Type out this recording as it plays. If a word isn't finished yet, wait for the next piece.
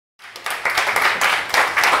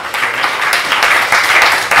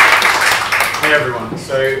Hey everyone,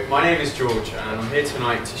 so my name is George and I'm here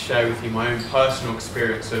tonight to share with you my own personal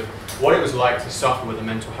experience of what it was like to suffer with a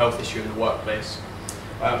mental health issue in the workplace.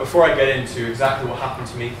 Before I get into exactly what happened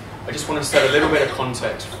to me, I just want to set a little bit of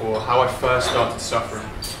context for how I first started suffering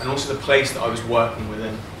and also the place that I was working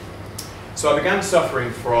within. So I began suffering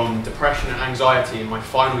from depression and anxiety in my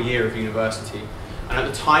final year of university, and at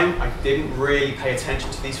the time I didn't really pay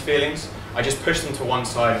attention to these feelings. I just pushed them to one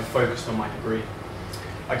side and focused on my degree.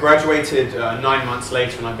 I graduated 9 months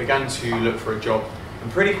later and I began to look for a job, and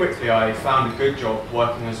pretty quickly I found a good job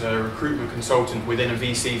working as a recruitment consultant within a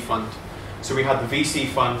VC fund. So we had the VC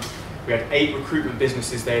fund, we had 8 recruitment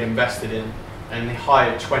businesses they had invested in, and they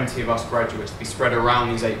hired 20 of us graduates to be spread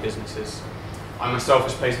around these 8 businesses. I myself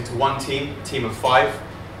was placed into one team, a team of 5.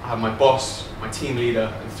 I had my boss, my team leader,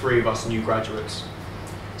 and 3 of us new graduates.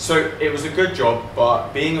 So it was a good job,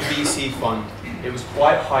 but being a VC fund, it was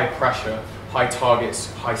quite high pressure, high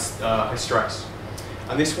targets, high stress.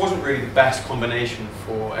 And this wasn't really the best combination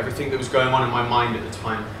for everything that was going on in my mind at the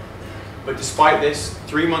time. But despite this,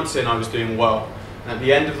 3 months in I was doing well, and at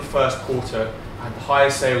the end of the first quarter I had the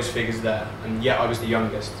highest sales figures there, and yet I was the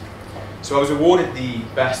youngest. So I was awarded the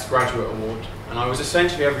Best Graduate Award, and I was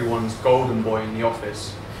essentially everyone's golden boy in the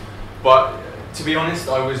office. But to be honest,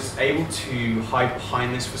 I was able to hide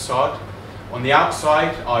behind this facade. On the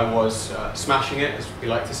outside, I was smashing it, as we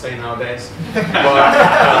like to say nowadays. But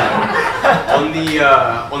on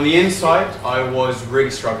the inside, I was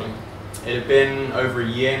really struggling. It had been over a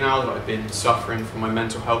year now that I've been suffering from my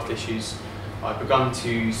mental health issues. I'd begun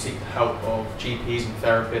to seek the help of GPs and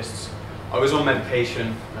therapists. I was on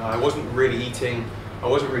medication. I wasn't really eating. I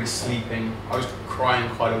wasn't really sleeping. I was crying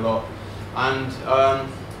quite a lot. And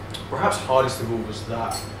perhaps hardest of all was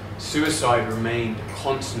that suicide remained a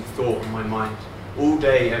constant thought in my mind, all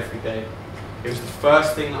day, every day. It was the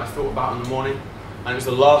first thing that I thought about in the morning, and it was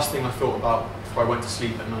the last thing I thought about before I went to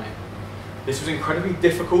sleep at night. This was incredibly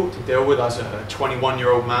difficult to deal with as a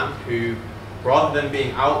 21-year-old man who, rather than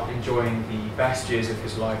being out enjoying the best years of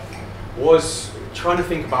his life, was trying to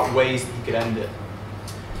think about ways that he could end it.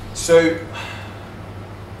 So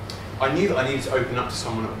I knew that I needed to open up to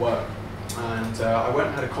someone at work, and I went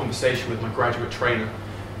and had a conversation with my graduate trainer.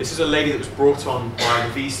 This is a lady that was brought on by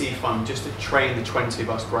the VC fund just to train the 20 of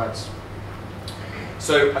us grads.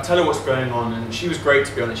 So I tell her what's going on, and she was great,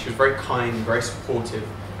 to be honest. She was very kind and very supportive,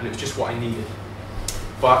 and it was just what I needed.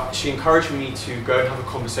 But she encouraged me to go and have a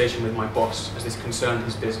conversation with my boss, as this concerned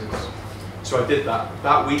his business. So I did that.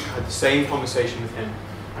 That week I had the same conversation with him,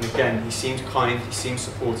 and again, he seemed kind, he seemed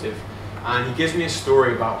supportive, and he gives me a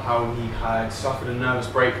story about how he had suffered a nervous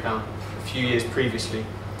breakdown a few years previously.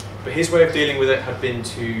 But his way of dealing with it had been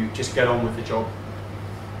to just get on with the job.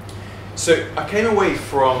 So I came away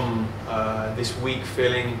from this week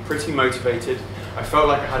feeling pretty motivated. I felt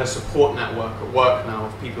like I had a support network at work now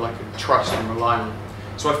of people I could trust and rely on.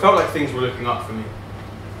 So I felt like things were looking up for me.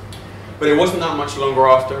 But it wasn't that much longer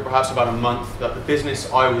after, perhaps about a month, that the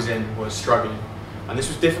business I was in was struggling. And this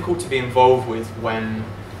was difficult to be involved with when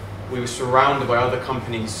we were surrounded by other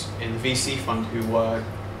companies in the VC fund who were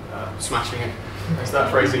smashing it. That's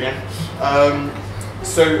that phrase again.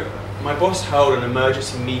 So my boss held an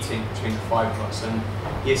emergency meeting between the 5 of us, and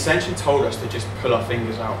he essentially told us to just pull our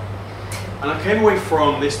fingers out. And I came away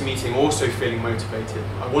from this meeting also feeling motivated.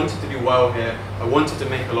 I wanted to do well here. I wanted to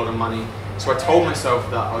make a lot of money. So I told myself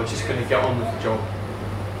that I was just going to get on with the job.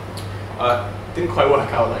 Didn't quite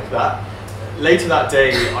work out like that. Later that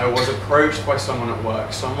day, I was approached by someone at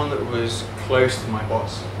work, someone that was close to my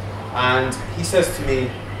boss. And he says to me,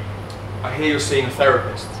 "I hear you're seeing a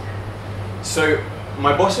therapist." So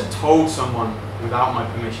my boss had told someone without my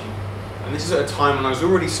permission, and this is at a time when I was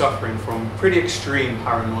already suffering from pretty extreme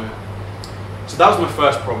paranoia. So that was my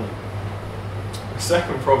first problem. The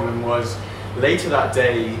second problem was, later that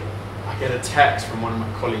day I get a text from one of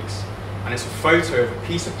my colleagues, and it's a photo of a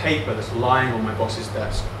piece of paper that's lying on my boss's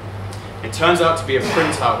desk. It turns out to be a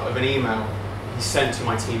printout of an email he sent to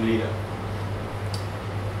my team leader.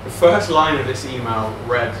 The first line of this email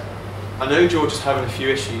read, "I know George is having a few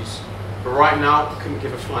issues, but right now I couldn't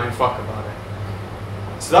give a flying fuck about it."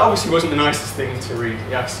 So that obviously wasn't the nicest thing to read.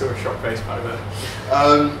 Yeah, I saw a shocked face back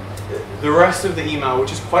there. The rest of the email,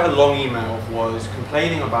 which is quite a long email, was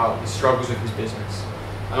complaining about the struggles of his business.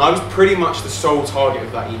 And I was pretty much the sole target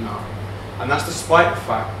of that email. And that's despite the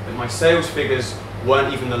fact that my sales figures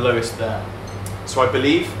weren't even the lowest there. So I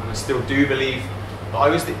believe, and I still do believe, that I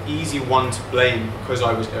was the easy one to blame because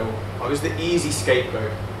I was ill. I was the easy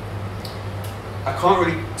scapegoat. I can't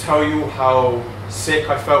really tell you how sick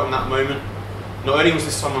I felt in that moment. Not only was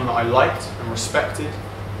this someone that I liked and respected,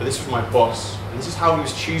 but this was my boss, and this is how he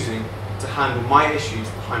was choosing to handle my issues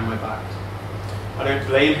behind my back. I don't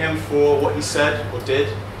blame him for what he said or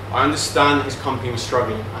did. I understand that his company was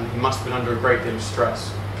struggling and he must have been under a great deal of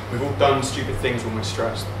stress. We've all done stupid things when we're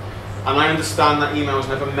stressed. And I understand that email was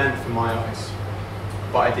never meant for my eyes,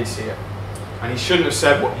 but I did see it. And he shouldn't have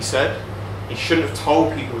said what he said. He shouldn't have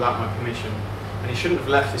told people without my permission. And he shouldn't have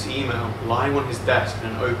left this email lying on his desk in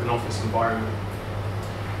an open office environment.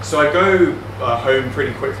 So I go home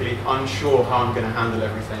pretty quickly, unsure how I'm going to handle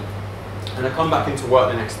everything. And I come back into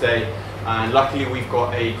work the next day, and luckily we've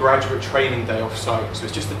got a graduate training day off site. So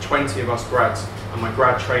it's just the 20 of us grads and my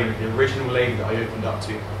grad trainer, the original lady that I opened up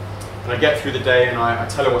to. And I get through the day and I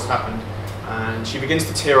tell her what's happened, and she begins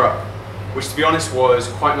to tear up, which to be honest was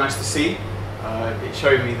quite nice to see. It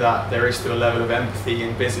showed me that there is still a level of empathy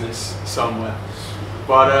in business somewhere.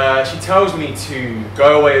 But she tells me to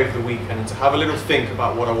go away over the weekend and to have a little think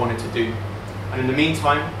about what I wanted to do. And in the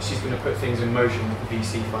meantime, she's going to put things in motion with the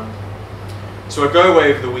VC fund. So I go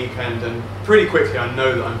away over the weekend, and pretty quickly I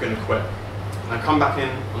know that I'm going to quit. And I come back in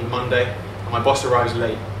on Monday, and my boss arrives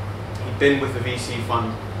late. He'd been with the VC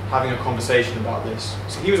fund having a conversation about this,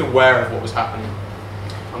 so he was aware of what was happening.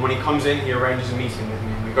 And when he comes in, he arranges a meeting with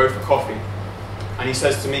me, and we go for coffee. And he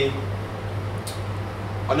says to me,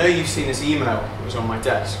 I know you've seen this email that was on my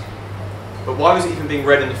desk, but why was it even being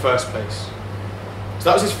read in the first place? So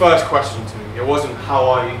that was his first question to me. It wasn't, how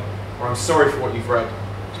are you, or I'm sorry for what you've read.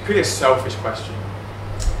 It's pretty a selfish question.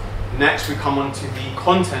 Next, we come on to the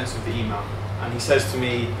contents of the email, and he says to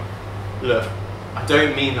me, look, I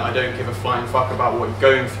don't mean that I don't give a flying fuck about what you're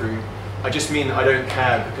going through. I just mean that I don't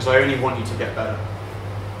care because I only want you to get better.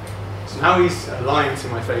 So now he's lying to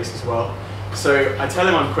my face as well. So I tell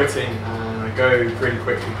him I'm quitting, and I go pretty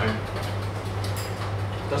quickly home.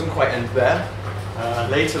 Doesn't quite end there.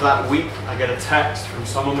 Later that week, I get a text from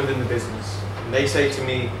someone within the business, and they say to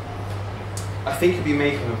me, I think you'd be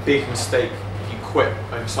making a big mistake if you quit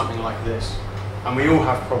over something like this. And we all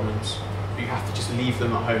have problems, but you have to just leave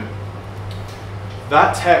them at home.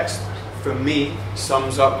 That text, for me,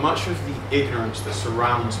 sums up much of the ignorance that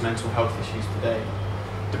surrounds mental health issues today.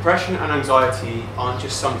 Depression and anxiety aren't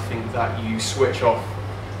just something that you switch off.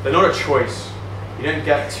 They're not a choice. You don't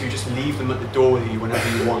get to just leave them at the door with you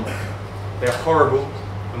whenever you want. They're horrible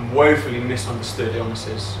and woefully misunderstood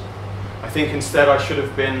illnesses. I think instead I should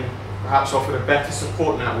have been perhaps offered a better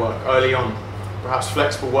support network early on, perhaps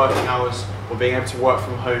flexible working hours, or being able to work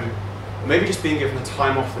from home, or maybe just being given the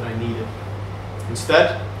time off that I needed.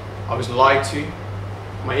 Instead, I was lied to,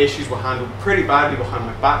 my issues were handled pretty badly behind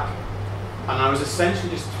my back, and I was essentially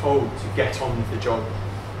just told to get on with the job.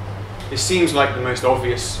 This seems like the most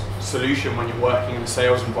obvious solution when you're working in a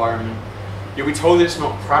sales environment. You'll be told that it's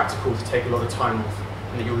not practical to take a lot of time off,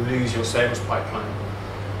 and that you'll lose your sales pipeline.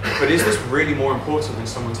 But is this really more important than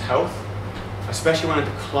someone's health? Especially when a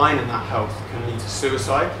decline in that health can lead to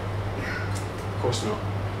suicide? Of course not.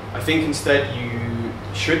 I think instead you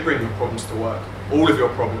should bring your problems to work, all of your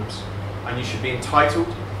problems, and you should be entitled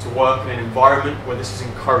to work in an environment where this is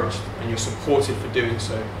encouraged and you're supported for doing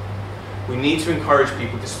so. We need to encourage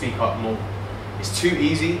people to speak up more. It's too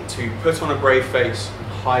easy to put on a brave face and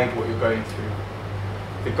hide what you're going through.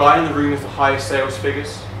 The guy in the room with the highest sales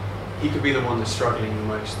figures, he could be the one that's struggling the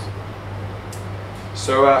most.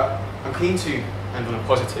 So I'm keen to end on a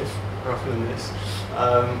positive rather than this.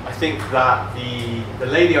 I think that the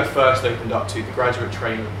lady I first opened up to, the graduate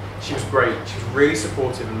trainer, she was great. She was really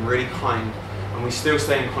supportive and really kind, and we still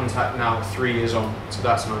stay in contact now 3 years on, so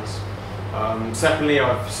that's nice. Secondly,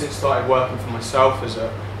 I've since started working for myself as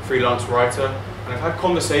a freelance writer, and I've had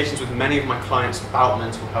conversations with many of my clients about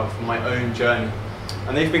mental health and my own journey.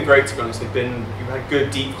 And they've been great, to be honest. We've had good,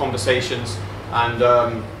 deep conversations, and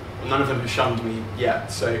none of them have shunned me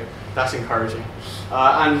yet, so that's encouraging.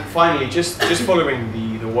 And finally, just following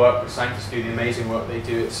the work that Sanctus do, the amazing work they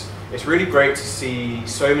do, it's really great to see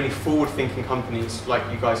so many forward-thinking companies like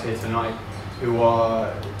you guys here tonight who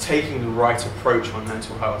are taking the right approach on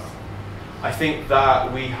mental health. I think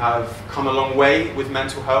that we have come a long way with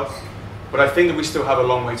mental health, but I think that we still have a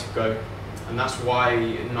long way to go. And that's why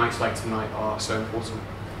nights like tonight are so important.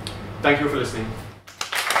 Thank you for listening.